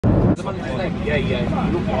the manager's name? Yeah. You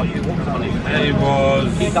look like you. What was the manager's name? It was...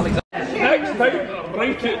 Next time,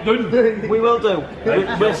 write it down. We will do.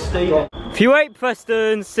 We're Steve. If you wait,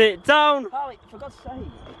 Preston, sit down. Harley, for God's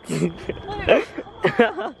sake.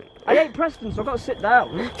 I ain't Preston, so I've got to sit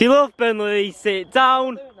down. If you love Burnley, sit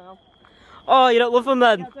down. Oh, you don't love them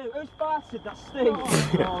then? Yeah, I do. Who's bastard? That's Steve.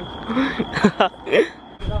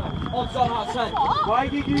 Odds on out of 10. Why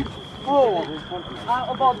did you fall?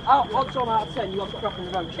 Odds on out of 10, you have to drop in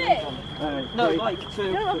the road. No, like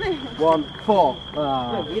 2. 1, 4.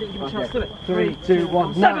 No, you didn't give me a chance to do it. 3, 2,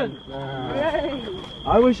 1, 7. I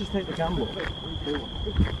always just take the gamble.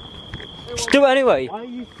 Just do it anyway. Why are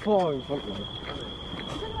you 4 in front of me?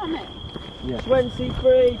 Yeah.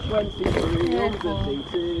 23, 23,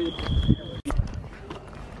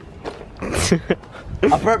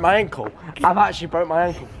 I broke my ankle. I've actually broke my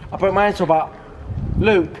ankle. I broke my ankle, but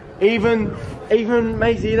Luke, even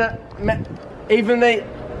Maisie, even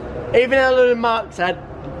Ellen and Mark said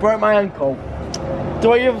broke my ankle.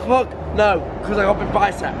 Do I give a fuck? No, because I got big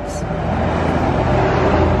biceps.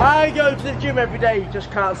 I go to the gym every day. You just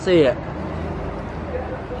can't see it.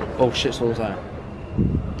 Oh shit, someone's there.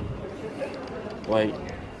 Wait.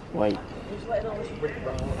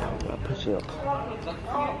 Push it up.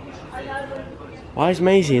 Why is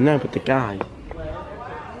Maisie in there with the guy?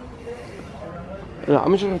 Look,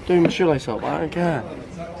 I'm just gonna do my shoelace up, I don't care.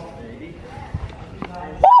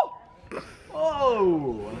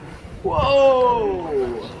 Whoa!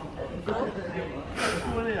 Whoa!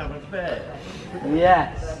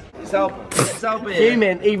 Yes. It's open.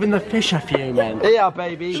 Fuming, even the fish are fuming. Yeah,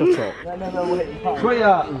 baby. Shut up.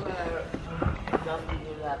 CATCHYA.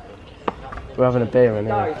 We're having a beer in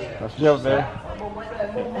here. No beer.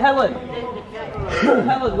 Helen,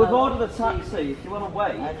 we've ordered a taxi if you want to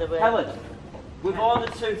wait. Helen, we've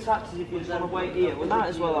ordered 2 taxis if you just want to wait here. We might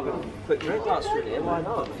as well have a quick drink whilst we're here, why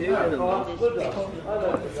not?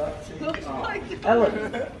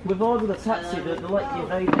 Helen, we've ordered a taxi, they'll let you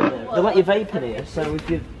vape in here. They'll let you vape in here, so if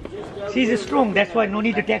you... She's strong, that's why no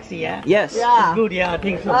need a taxi, yeah? Yes. It's good, yeah, I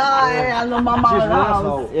think so. I know my mother's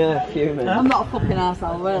house. Yeah, fuming. I'm not a fucking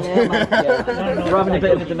arsehole, really, am I? Yeah. We're having a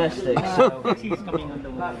bit of a domestic, so... Taxi's coming on the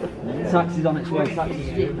way. Taxi's on its way,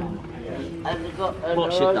 taxi's...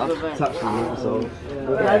 What shit, Dad? Taxi, so...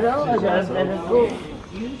 Right,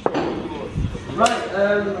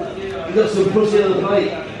 we've got some pussy on the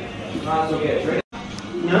plate. Might as well get a drink.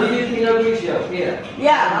 No, you do Pinot Grigio, here.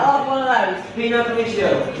 Yeah, I'll have one of those. Pinot Grigio.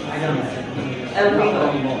 El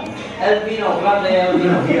Vino, Grande El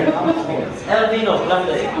Vino. El Vino,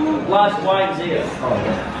 Grande. Large wines here. Oh,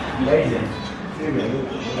 amazing.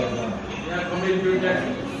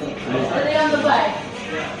 Are they on the way?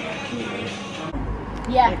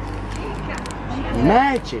 Yeah.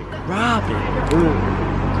 Magic Robin.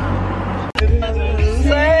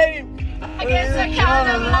 Same. I guess I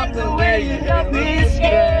kinda like the way you got me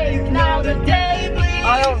scared. Now the day bleeds.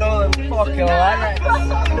 I don't know them fucking lyrics,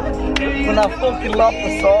 but I fucking love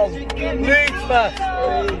the song. Leeds Fest.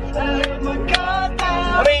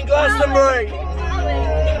 I mean Glastonbury.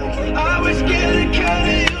 I was getting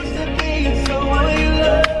kinda used to being someone you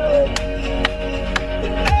love.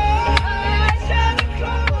 I try to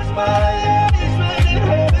close my eyes when it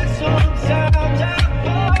hurts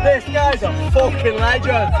sometimes. This guy's a fucking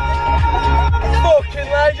legend. Fucking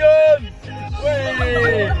legend.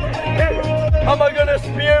 Wait. Am I gonna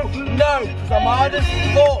spew? No, because I'm hard as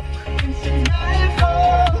fuck.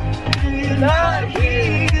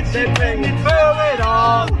 They bring me through it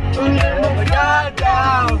all. Put the guy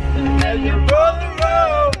down and you roll the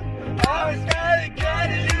road. I was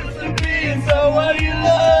kinda used to being someone you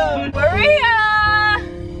love. Maria!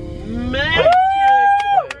 Magic.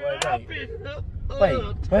 Wait,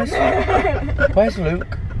 where's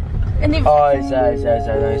Luke? Oh, he's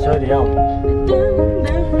already out.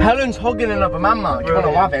 Helen's hugging another man, Mark. You want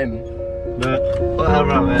to have him?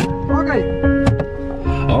 Whatever, man. Okay.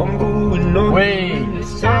 I'm going on. Wait.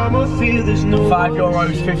 This time I feel there's no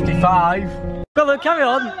 €5.55. Come on, carry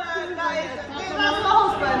on. My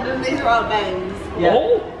husband and these are all names. Yeah.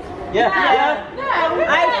 Oh! Yeah. No, I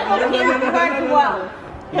fucking very well.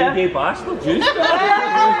 You gay bastard, you.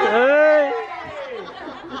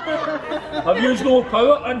 Have you no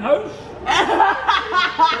power in-house?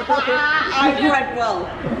 I'm read well.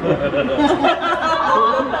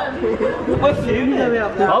 We're fuming.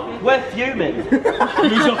 We're fuming.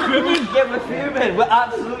 You're fuming? Yeah, we're fuming. We're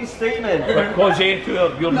absolutely steaming. Because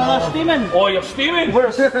you're not. steaming. Oh, you're steaming?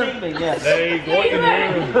 We're steaming, yes. There you go, you know.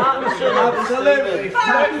 Absolutely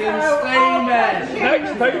fucking steaming.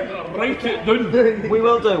 Next time, write it down. We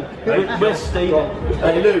will do. We're steaming.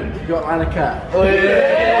 Hey Luke, you got Anna Cat. Oh,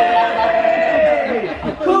 yeah.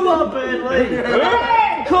 Come on, baby.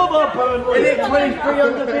 Burnley! Come on, Burnley! Is it 23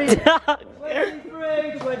 undefeated?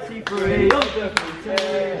 23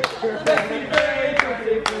 undefeated.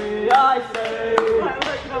 23, I say.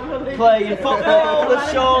 Playing football the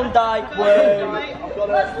Sean Dyke way.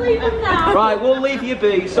 Let's leave him now. Right, we'll leave you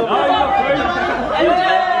be. So if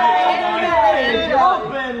you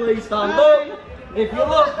love Burnley, stand up. If you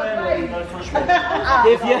love Burnley,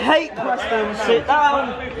 if you hate Preston, sit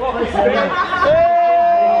down.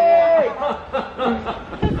 Hey!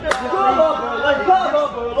 Come on,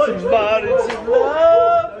 Burnley, somebody to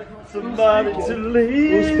love, somebody to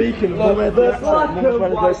leave. Well, speaking of the weather,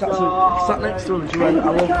 sat next to him, do you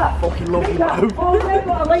remember? I fucking love you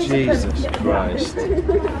both. Jesus Christ.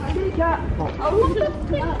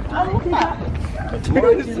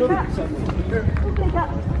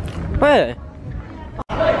 Where?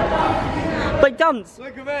 Like dance.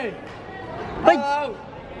 Look at me. Like,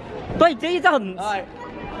 like do you dance? Alright.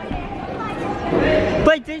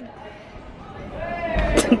 Like do.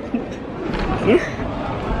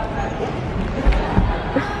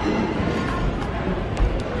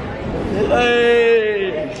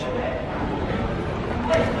 Hey.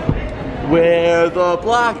 Where the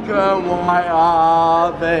black and white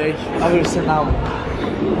are they? I'm gonna sit down.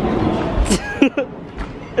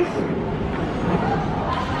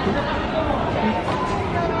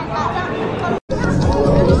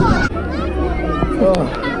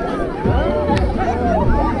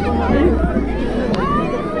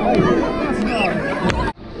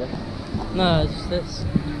 No, it's just this.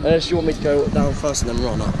 Unless you want me to go down first and then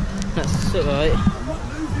run up. That's alright.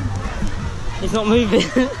 He's not moving.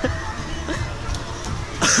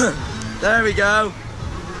 There we go.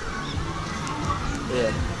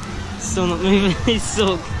 Yeah. Still not moving, he's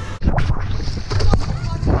stuck.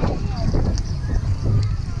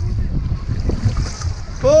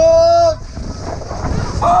 Fuck!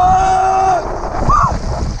 Fuck!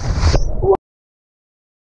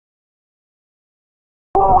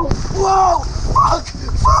 Whoa! Whoa! Fuck!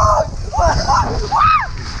 Fuck!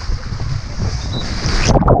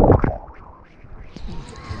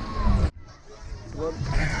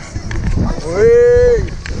 Whee!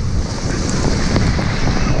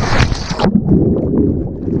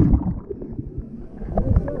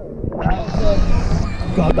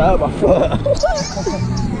 God, that hurt my foot.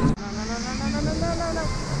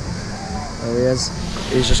 There he is.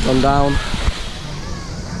 He's just gone down.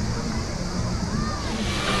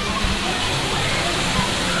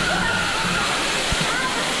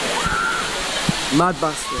 Mad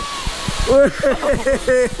bastard.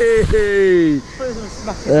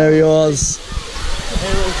 There he was.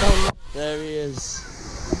 There he is.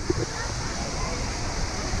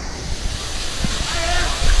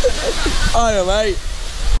 Hiya, mate.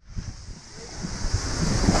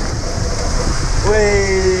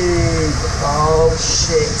 Wait. Oh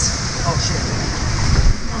shit. Oh shit.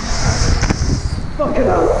 Fucking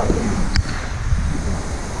hell.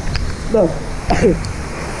 No.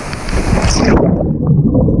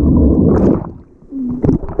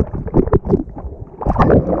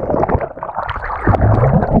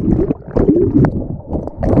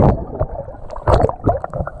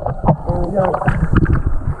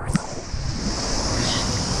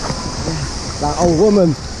 That old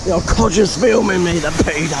woman, your codger's filming me, the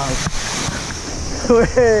pedo.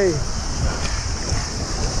 Hey.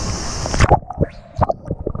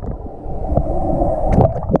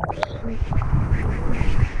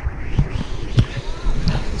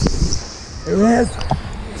 Here he is.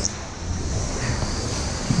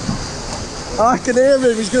 I can hear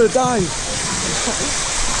him, he's gonna die.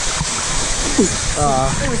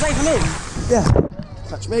 Was that even him? Yeah.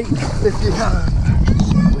 Catch me if you can.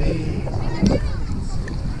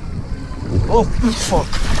 Oh, fuck.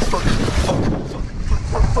 Fuck. Fuck.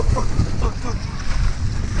 Fuck. Fuck. Fuck.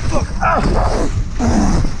 Fuck. Fuck.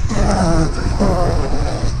 Fuck.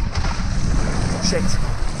 Shit.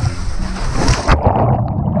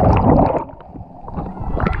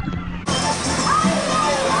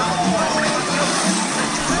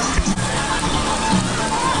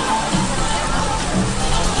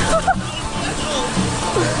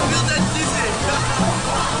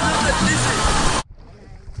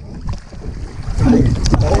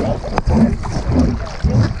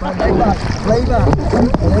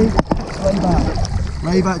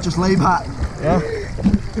 Lay back, just lay back. Yeah?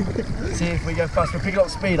 See if we go fast. We're picking up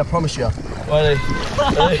speed, I promise you. Ready?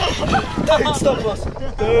 Don't stop us.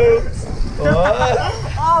 Don't.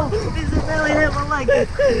 Oh, this is nearly hit my leg.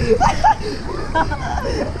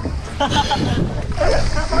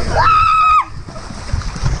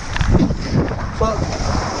 Fuck.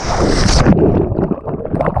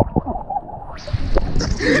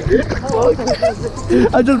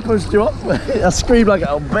 I just pushed you off, mate. I screamed like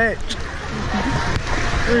a little bitch.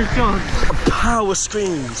 Power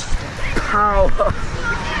screams. Power.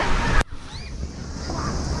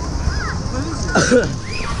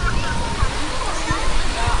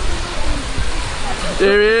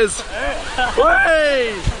 Here he is.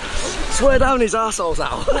 Wait! Swear down his arsehole's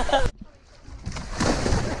out.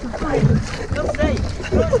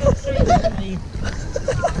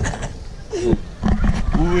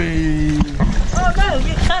 Wee. Oh no,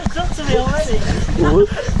 you can't talk to me already.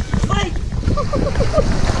 Wait.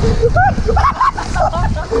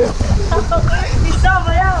 You saw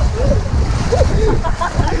me out.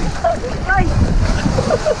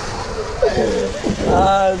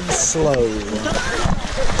 And slow.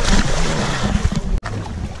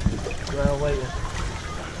 Well, wait.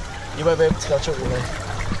 You won't be able to catch up with me.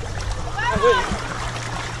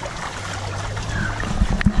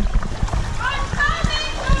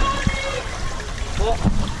 What?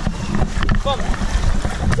 Come on.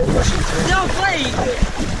 No, please!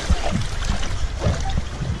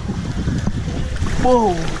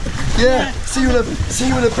 Whoa! Yeah, see you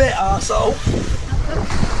in a bit, arsehole.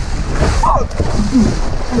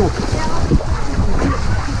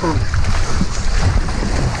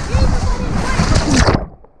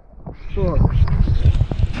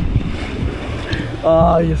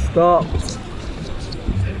 Ah, you stopped.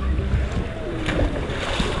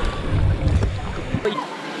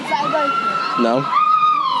 No.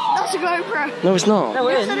 That's a GoPro. No, it's not. No,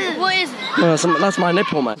 it Yes, it is. What is it? No, that's my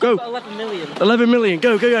nipple, man. Go. 11 million. 11 million.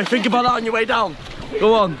 Go. Think about that on your way down.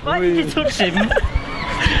 Go on. Why did you touch him?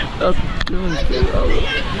 That's good.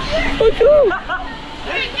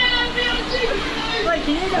 Like,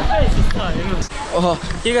 you didn't face this time. Oh,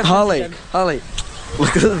 Harley,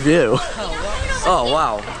 look at the view. Oh,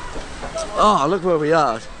 wow. Oh, look where we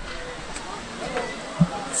are.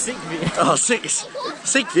 Sick view. Oh, sick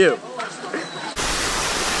view.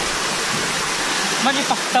 Imagine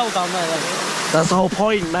if I fell down there then. That's the whole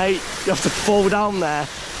point, mate. You have to fall down there.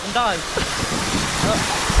 And die.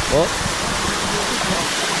 What?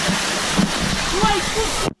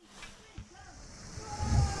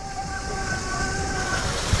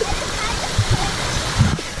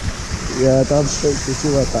 Yeah, damn straight to see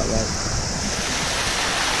what that like.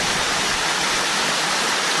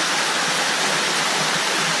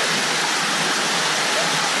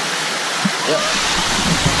 Yep.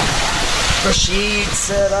 Rashid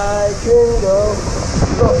said I can go.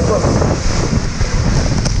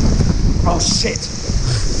 Oh shit.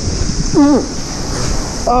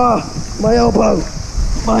 Ah, my elbow.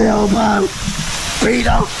 My elbow. Beat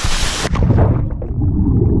up.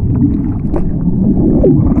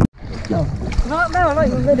 No, I'm not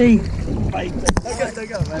even ready. Go,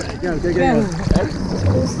 man. Go.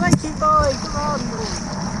 Slinky boy, come on.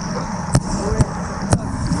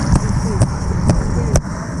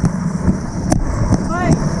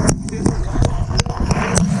 Wait.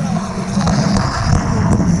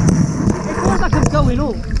 It feels like I'm going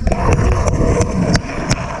up.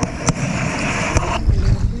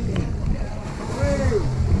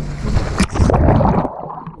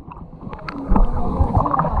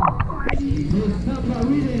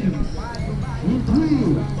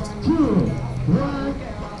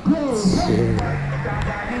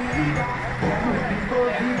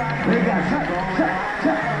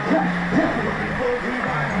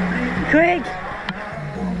 Quick!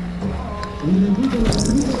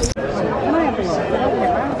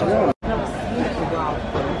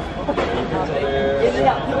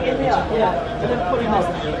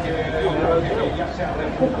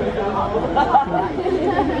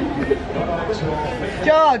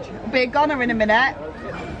 George, I'll be a goner in a minute.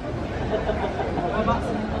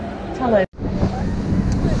 Tell him.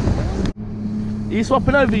 Are you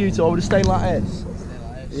swapping over, you two, or would it stay like this?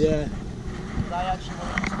 Yeah. I actually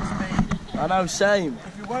want to speed. I know, same.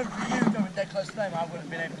 If it weren't for you going dead close to them, I wouldn't have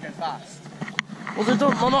been able to go fast. Well, they're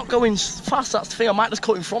not going fast, that's the thing. I might just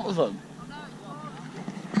cut in front of them.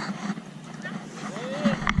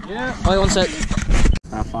 Yeah. Wait 1 sec.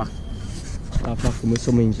 Ah, fuck. I'm fucking with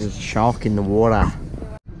something, there's a shark in the water.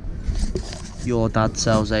 Your dad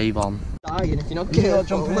sells Avon. Dying if you're not You're careful. not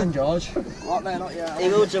jumping in, George. What, no, not yet. He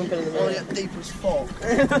will jump in the Only minute. get deep as fuck.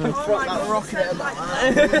 Front that rocket and that.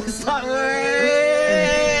 It's like,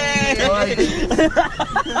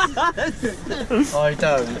 I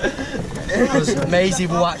don't. Because Maisie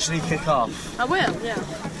will actually kick off. I will, yeah.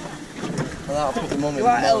 And that'll put the mum in the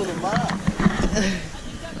Right, mud. Elden, man.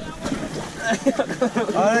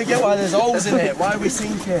 I don't get why there's holes in it. Why are we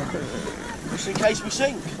sinking? Just in case we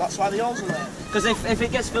sink. That's why the holes are there. because if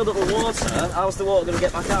it gets filled up with water, how's the water going to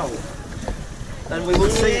get back out? and we will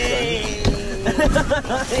see them.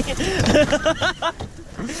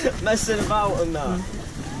 Messing about and that.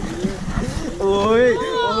 Oi,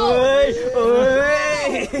 oi,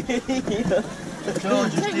 oi.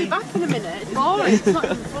 George, Take me back in a minute. It's boring. It's not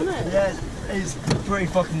even funny. yeah, it's pretty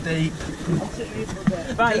fucking deep.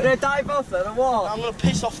 Right, you're going to dive off then or what? I'm going to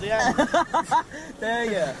piss off the end. There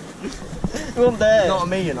you. Go on there. Not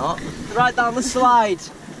me, you're not. Right down the slide.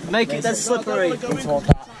 Make it dead slippery. Towards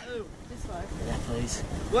that. This way. Yeah, please.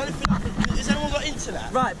 Well, anything happens, has anyone got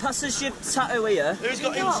internet? Right, pass us your tattoo here. Who's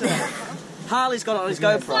got internet? Harley's got it on his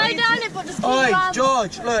GoPro. Slide down it, but just keep Oi, around.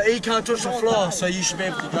 George, look, he can't touch the floor, so you should be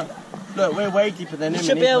able to. Look, we're way deeper than him. You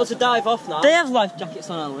should be able to dive off now. They have life jackets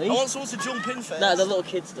on, I Ellie. want someone to jump in first. No, the little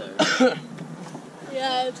kids do.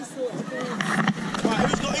 Yeah, just a little bit. Right,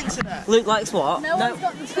 who's got internet? Luke likes what? No one's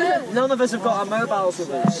got the two. None of us have got our mobiles with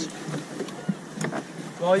us.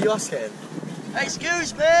 What are you asking?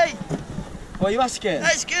 Excuse me! What are you asking?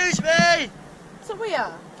 Excuse me! So we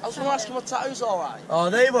are. I was going to ask him what tattoo's alright. Oh,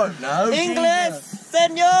 they won't know. English, Jesus.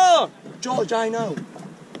 senor! George, I know.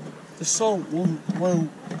 The salt will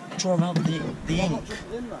draw out the ink.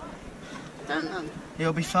 Don't know.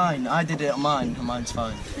 It'll be fine. I did it on mine, and mine's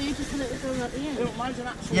fine. So you just said it was going at the end. Mine's an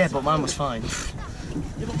actual Yeah, but mine was fine.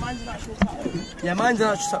 Yeah, but mine's an actual tattoo. Yeah,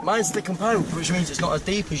 mine's thick and poke, which means it's not as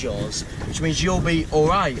deep as yours, which means you'll be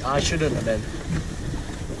alright. I shouldn't have been.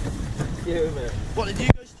 What, did you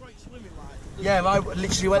go straight swimming, like? Yeah, I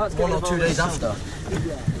literally went 1 or 2 days after.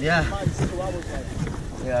 Yeah. Mine's 2 hours later.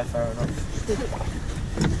 Yeah, fair enough.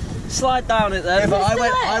 Slide down it Yeah, then. but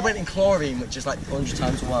I went in chlorine, which is like 100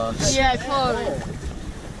 times worse. Yeah, chlorine.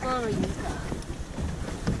 Chlorine.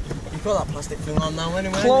 You've got that plastic thing on now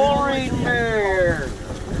anyway. Chlorine here.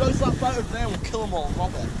 We'll go to that boat over there and we'll kill them all,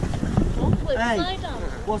 rob it. Hey. Slide down.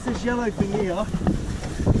 What's this yellow thing here?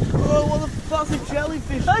 Oh, well, that's a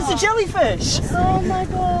jellyfish. That's a jellyfish. Oh my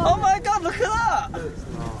god. Oh my god, look at that.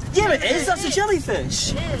 Yeah, it is. That's a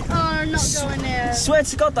jellyfish. Oh, I'm not going there. Swear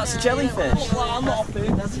to God, that's a jellyfish. Well, I'm not a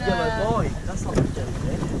pig. That's a yellow boy. That's not a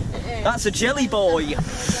jellyfish. That's a jelly boy. You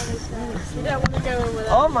don't want to go in with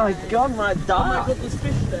that. Oh my god, my Oh my dad. god, there's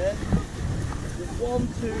fish there. There's 1,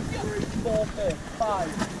 2, 3, 4,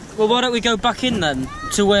 5. Well, why don't we go back in then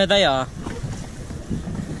to where they are?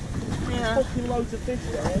 Yeah. Fucking loads of fish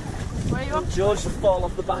there. Where are you up? George just fall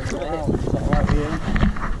off the back of it.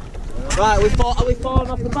 Right, are we falling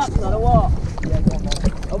off the back then or what?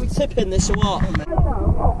 Are we tipping this or what?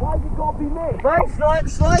 Right,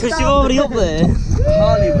 slide down. Because you're already up there.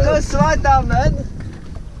 Harley will. Go slide down then.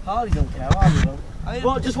 Harley don't care. Harley will.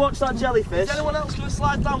 What, just watch that jellyfish. Is anyone else going to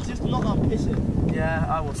slide down because it's not that pissing? Yeah,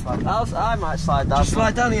 I will slide down. I might slide down. Just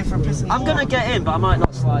slide down here for a piss in the I'm going to water. get in, but I might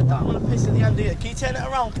not slide I'm down. going to piss in the end here. Can you turn it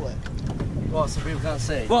around, quick? What, so people can't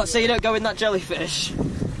see? What, so you don't go in that jellyfish?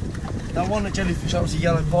 That wasn't a jellyfish, that was a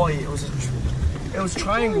yellow boy. It was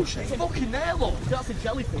triangle shape. It's fucking there, look. That's a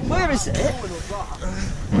jellyfish. Where is it?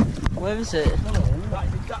 Where is it?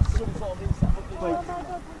 That's some sort of insect.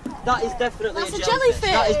 That is definitely That's a a jellyfish.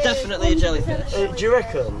 jellyfish. That is definitely a jellyfish. Do you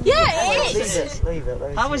reckon? Yeah, it is. Leave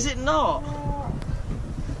it. How is it not?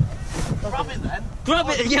 Grab it then. Grab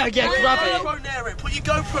it, yeah, grab it. GoPro near it. Put your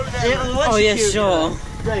GoPro near it. Oh yeah, sure.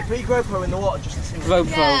 Yeah, put your GoPro in the water just to see what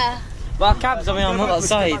GoPro. Yeah. Well, cabs, I mean, I'm not that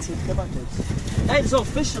side. Hey, it's all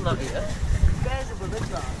fish on that here.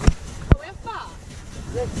 We have fat.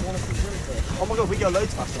 Oh my god, we go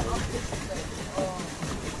loads faster.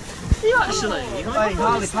 You actually? Hey,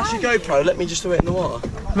 Harley, pass your GoPro, let me just do it in the water.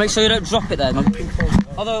 Make sure you don't drop it then.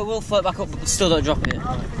 Although it will float back up, but still don't drop it.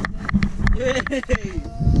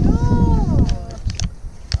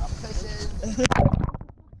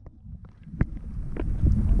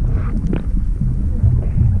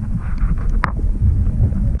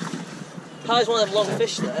 How's one of them long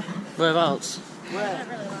fish there? Whereabouts? Where?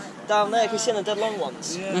 Down there, can you see the dead long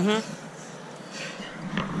ones? Yeah. Mhm.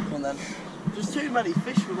 Come on then. There's too many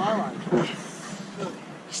fish for my life.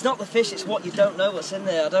 It's not the fish, it's what you don't know what's in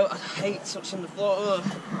there. I hate touching the floor. Ugh.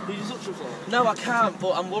 Did you touch the floor? No, I can't,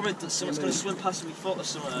 but I'm worried that someone's going to swim past my foot or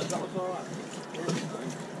something. That looks alright.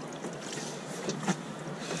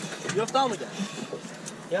 You off down again?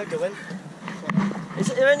 Yeah, go in. Is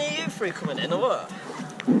there any of you three coming in or what?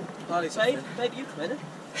 Harley's Babe, you come in.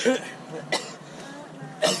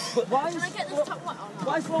 Why Can I is get this top one or not?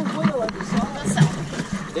 why is one wheel every side? That's it.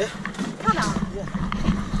 Yeah. Can I? Yeah.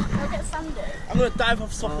 I'll get sandy. I'm going to dive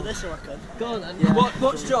off the top of this, I reckon. Go on then.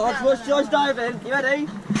 Watch George. Watch George diving. You ready? You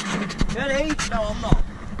ready? No, I'm not.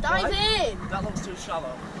 Dive in. That looks too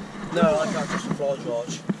shallow. No, I can't touch the floor,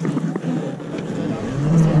 George.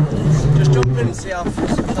 Just jump in and see how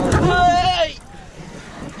fast. Hey!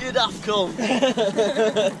 You daft cunt.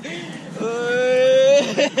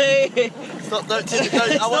 Stop, don't tip it,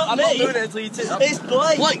 don't. I'm not doing it until you tip it. It's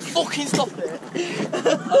Blake. Blake, fucking stop it.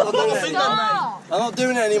 I'm not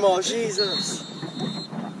doing it anymore, Jesus.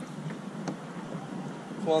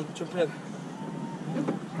 Come on, jump in.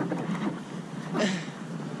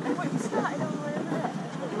 What, you started all the way over there?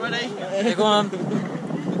 You ready? Yeah, go on.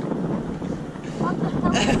 What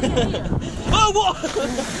the hell are you doing? Oh, what?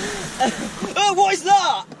 Oh, what is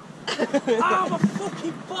that? Ow, my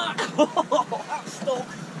fucking back! That's stuck.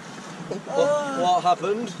 What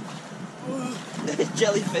happened?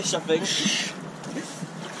 Jellyfish, I think.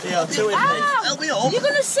 Yeah, two in me. Ow! Help me up. You're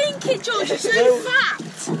gonna sink it, George. You're so fat.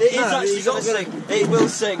 It is actually he's going not to gonna- sing. It will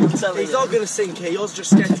sing, I'm telling He's you. not going to sink here, yours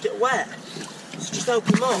just scared to get wet. So just help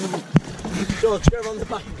him up. George, go around the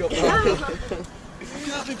back and go back. You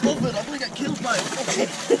can't be bothered, I'm going to get killed by a fucking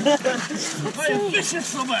fish or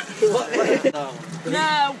something.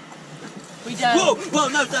 No. We don't. Whoa, whoa,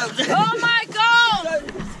 no, don't. Oh my god!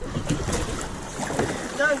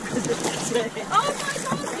 No. Oh my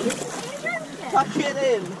god! Pack it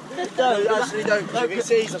in. No, actually don't. If he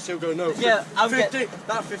sees us, he'll go no. Yeah, I'm 50,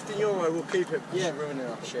 that €15 we'll keep it. Yeah. Ruining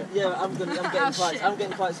our shit. Yeah, I'm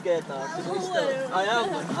getting quite scared now. 'Cause we still, I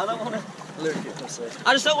am. I don't want to. Luke, you pussy.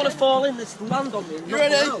 I just don't want to fall in this land on me. You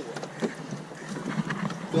ready? No.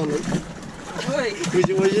 Go on, Luke. Wait. What are you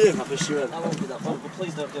doing? I'll push you in. I won't do that, but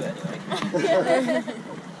please don't do it anyway.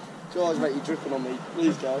 George, mate, you're dripping on me.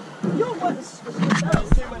 Please go. You're wet as too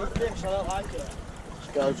many fish. I don't like it.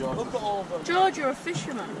 Just go, George. Look at all of them. George, you're a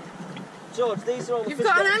fisherman. George, these are all the You've fish.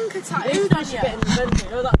 got an that- anchor These tattooed on fish are you. getting revenge. You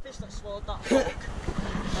know that fish that swallowed that hook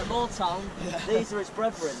at Moortown? Yeah. These are its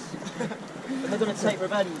brethren. And they're going to take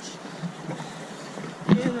revenge.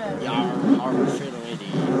 They're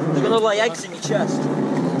going to lay eggs in your chest.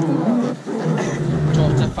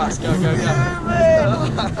 George, they're fast. Go, go, go.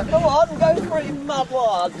 Come on, go for it, you mad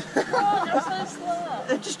lad. Oh, you're so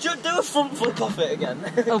slow. Just do a front flip off it again.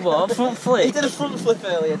 A what? Front flip? He did a front flip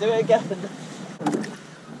earlier. Do it again.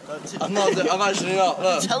 I'm not. I'm actually not.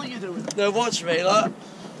 Look. Tell you do it. No, watch me. Look.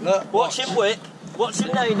 Look. Watch him whip. Watch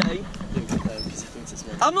him nay nay.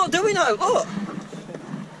 I'm not doing it. Look.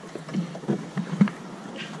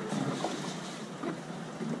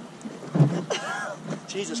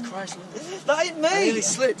 Jesus Christ. That ain't I nearly me.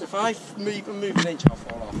 slipped. If I even move an inch, I'll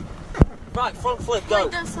fall off. Right, front flip, go.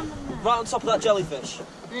 Wait, there's someone there. Right on top of that jellyfish.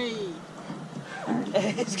 Hey.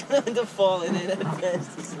 It's going to end up falling in at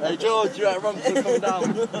first. Hey, George, you're at wrong. I'm coming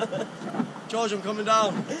down. George, I'm coming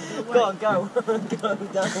down. Go on, go. Go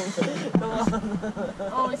down. Come on.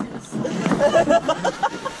 Oh, he's gonna slip.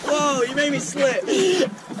 Whoa, you made me slip.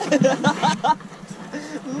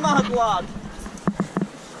 Mad lad.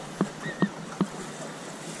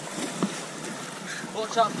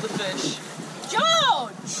 Watch out for the fish.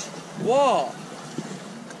 George! What?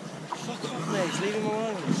 Fuck off, mate. Leave him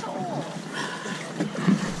alone.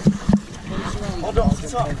 Hold it off the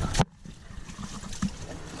top.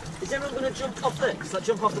 Is everyone going to jump off this? Like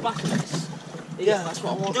jump off the back of this? Yeah, that's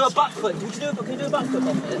what I want. Do a backflip. Can you do a backflip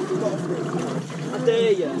off it? I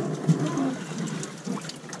dare you.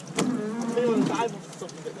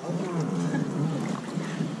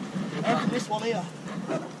 This one here.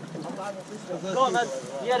 Go on then.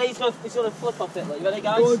 Yeah, he's going to flip off it. Like, you ready,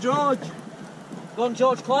 guys? Go on, George. Go on,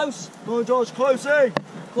 George, close. Go on, George. Closey.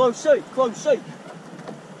 Closey, closey.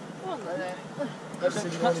 Come on, then.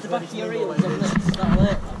 Catch the back of your ears on this. That'll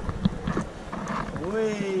hurt.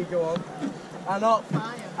 Wee, go on. And up.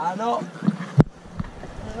 And up.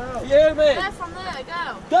 You, me. There, from there,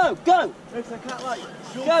 go. Go, go. If I can't, like,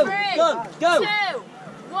 jump. Go, 3, go, go. 2,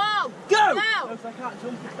 1, Go. now. If I can't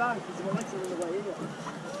jump it down because my legs are in the way here.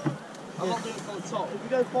 I'm not doing it from the top. If you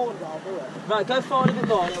go forward, I'll do it. Right, go forward a bit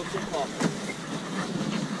more and it'll jump off.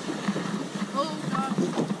 Oh, God.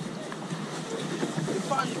 You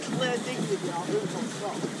find a clear dig with you, I'll do it from the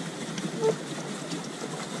top.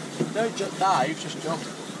 Don't just dive, just jump.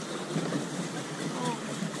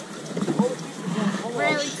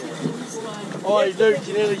 Really tipping this way. Oh, Luke,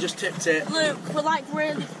 you nearly just tipped it. Luke, we're like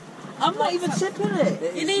really... I'm not even tipping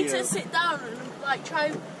it. You need to sit down and like try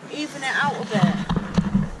and even it out a bit.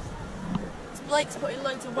 Blake's putting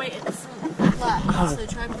loads of weight at the front left, so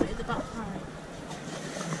try and put it at the back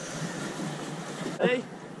right. Hey,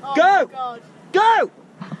 Oh Go! my God. Go!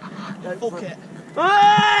 fuck it.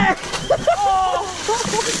 Ah!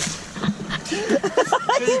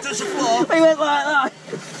 Can you touch the floor? He went like that.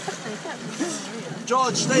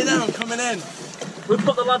 George, stay there, I'm coming in. We'll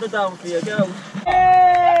put the ladder down for you, go.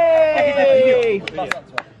 Hey!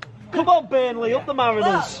 Come on, Burnley, up the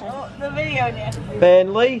Mariners. The video, Nick.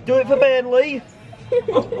 Burnley, do it for Burnley.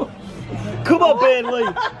 Come on, Burnley.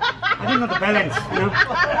 I didn't know the balance, you know. I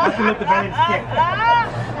have to look the balance check.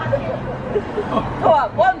 Come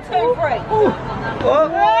on, 1, 2, 3.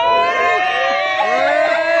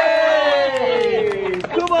 Hey!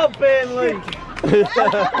 Come on, Burnley. Hey!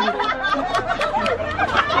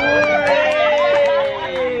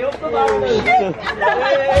 Up the Mariners. Hey!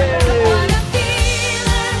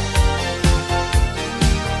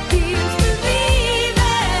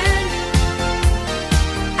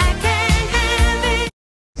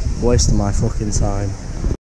 Wasting my fucking time.